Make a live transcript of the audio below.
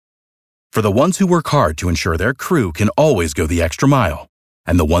For the ones who work hard to ensure their crew can always go the extra mile,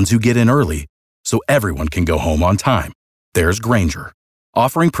 and the ones who get in early so everyone can go home on time, there's Grainger,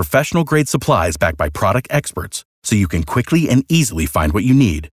 offering professional-grade supplies backed by product experts so you can quickly and easily find what you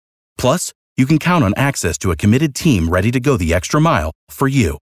need. Plus, you can count on access to a committed team ready to go the extra mile for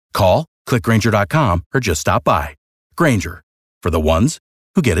you. Call, click Grainger.com, or just stop by. Grainger, for the ones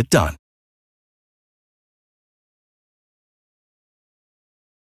who get it done.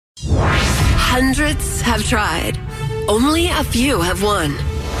 Hundreds have tried. Only a few have won.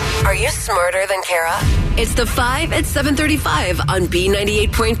 Are you smarter than Kara? It's the 5 at 7:35 on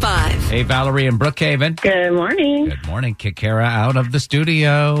B98.5. Hey, Valerie in Brookhaven. Good morning. Good morning. Kick Kara out of the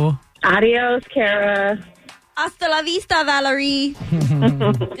studio. Adios, Kara. Hasta la vista, Valerie.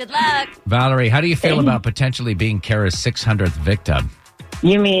 Good luck. Valerie, how do you feel about potentially being Kara's 600th victim?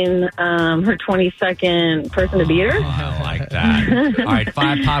 You mean her 22nd person to beat her? I like that. All right,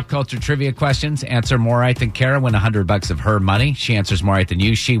 5 pop culture trivia questions. Answer more right than Kara, win $100 of her money. She answers more right than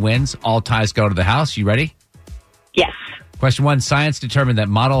you, she wins. All ties go to the house. You ready? Yes. Question 1. Science determined that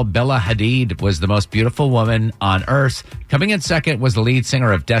model Bella Hadid was the most beautiful woman on Earth. Coming in second was the lead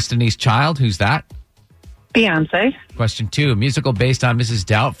singer of Destiny's Child. Who's that? Beyonce. Question 2. A musical based on Mrs.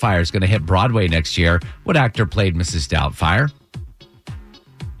 Doubtfire is going to hit Broadway next year. What actor played Mrs. Doubtfire?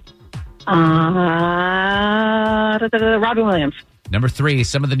 Robin Williams. Number 3,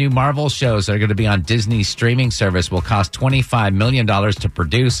 some of the new Marvel shows that are going to be on Disney's streaming service will cost $25 million to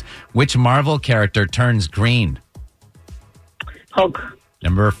produce. Which Marvel character turns green? Hulk.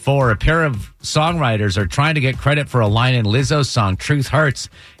 Number 4, a pair of songwriters are trying to get credit for a line in Lizzo's song, Truth Hurts.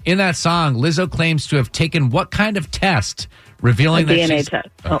 In that song, Lizzo claims to have taken what kind of test? Revealing that DNA she's... test.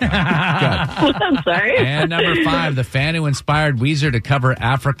 Oh. Good. I'm sorry. And number 5, the fan who inspired Weezer to cover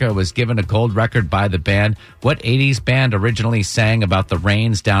Africa was given a gold record by the band. What 80s band originally sang about the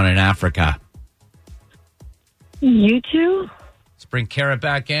rains down in Africa? U2? Let's bring Kara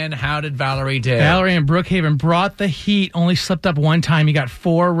back in. How did Valerie do? Valerie in Brookhaven brought the heat, only slipped up one time. You got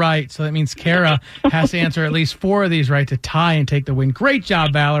 4 right, so that means Kara has to answer at least 4 of these right to tie and take the win. Great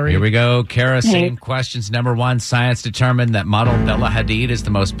job, Valerie. Here we go. Kara, same questions. Number 1, science determined that model Bella Hadid is the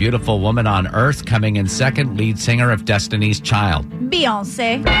most beautiful woman on Earth. Coming in second, lead singer of Destiny's Child.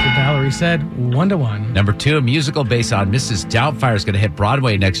 Beyonce. So Valerie said 1-1. Number 2, a musical based on Mrs. Doubtfire is going to hit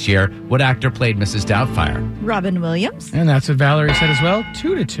Broadway next year. What actor played Mrs. Doubtfire? Robin Williams. And that's what Valerie said as well,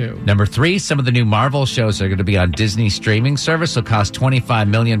 2-2. Number 3, some of the new Marvel shows are going to be on Disney's streaming service. Will cost $25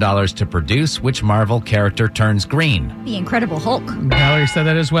 million to produce. Which Marvel character turns green? The Incredible Hulk. Valerie said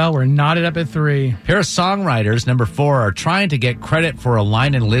that as well. We're knotted up at 3. Pair of songwriters, number 4, are trying to get credit for a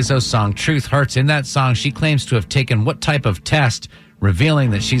line in Lizzo's song, Truth Hurts. In that song, she claims to have taken what type of test,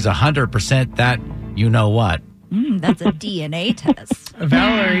 revealing that she's 100% that you-know-what. That's a DNA test.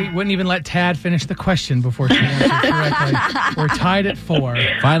 Valerie wouldn't even let Tad finish the question before she answered correctly. We're tied at 4.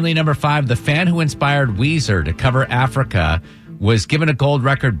 Finally, number 5, the fan who inspired Weezer to cover Africa was given a gold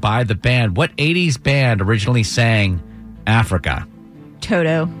record by the band. What 80s band originally sang Africa?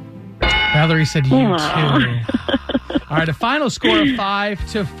 Toto. Valerie said U2. All right, a final score of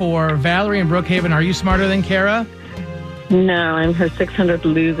 5-4. Valerie and Brookhaven, are you smarter than Kara? No, I'm her 600th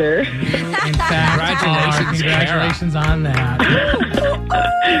loser. In fact, congratulations on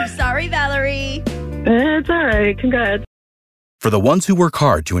that. Sorry, Valerie. It's all right. Congrats. For the ones who work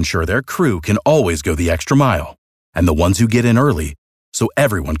hard to ensure their crew can always go the extra mile, and the ones who get in early so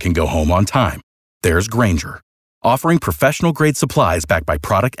everyone can go home on time, there's Grainger, offering professional-grade supplies backed by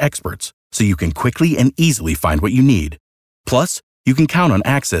product experts so you can quickly and easily find what you need. Plus, you can count on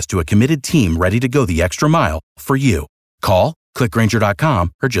access to a committed team ready to go the extra mile for you. Call, click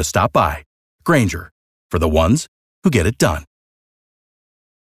Grainger.com, or just stop by. Grainger, for the ones who get it done.